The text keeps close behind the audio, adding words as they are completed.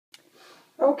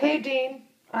Okay, Dean,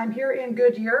 I'm here in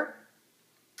Goodyear.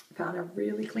 Found a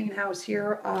really clean house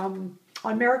here on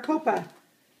Maricopa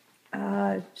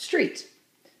Street.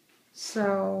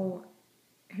 So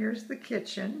here's the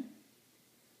kitchen.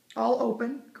 All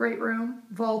open, great room,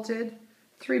 vaulted,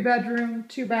 3-bedroom,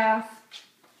 2-bath,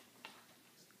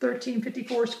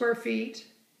 1354 square feet.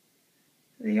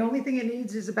 The only thing it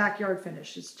needs is a backyard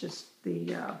finish. It's just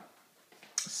the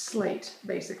slate,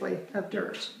 basically, of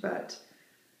dirt, but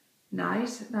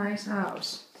nice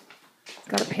house. It's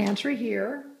got a pantry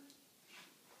here.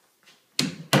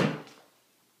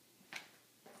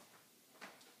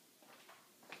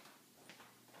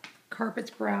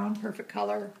 Carpet's brown, perfect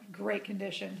color, great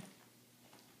condition.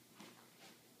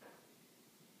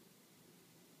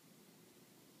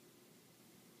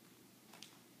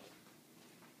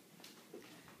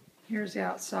 Here's the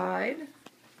outside.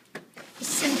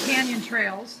 This is in Canyon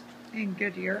Trails in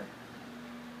Goodyear.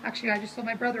 Actually, I just sold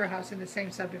my brother a house in the same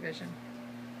subdivision.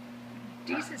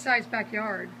 Decent sized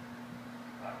backyard.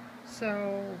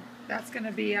 So that's going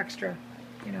to be extra,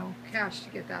 cash to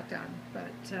get that done.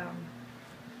 But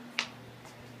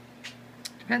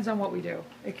depends on what we do.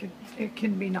 It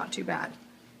can be not too bad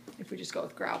if we just go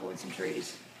with gravel and some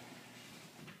trees.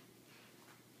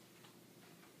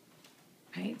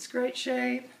 Paint's great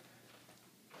shape.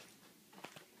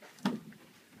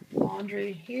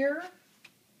 Laundry here.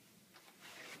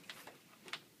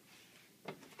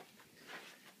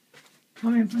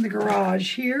 Coming from the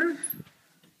garage here.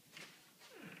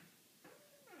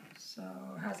 So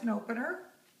it has an opener.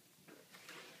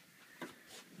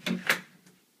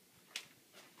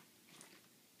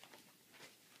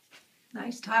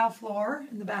 Nice tile floor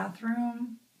in the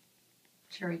bathroom.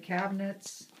 Cherry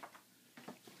cabinets.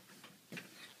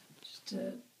 Just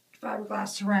a fiberglass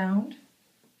surround.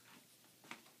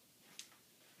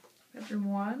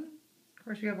 Bedroom 1. Of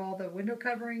course, we have all the window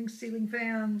coverings, ceiling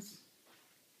fans.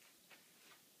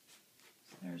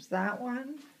 There's that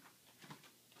one.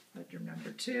 Bedroom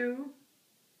number 2.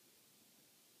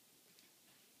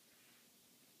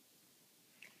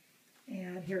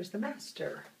 And here's the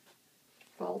master.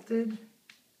 Vaulted.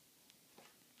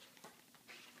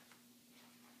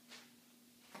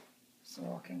 It's a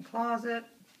walk-in closet.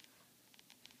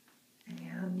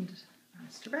 And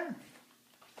master bath.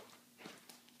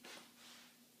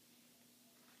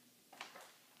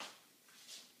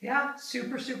 Yeah,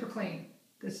 super clean.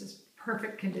 This is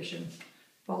perfect condition.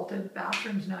 Vaulted,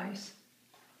 bathroom's nice.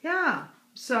 Yeah,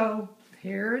 so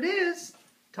here it is.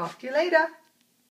 Talk to you later.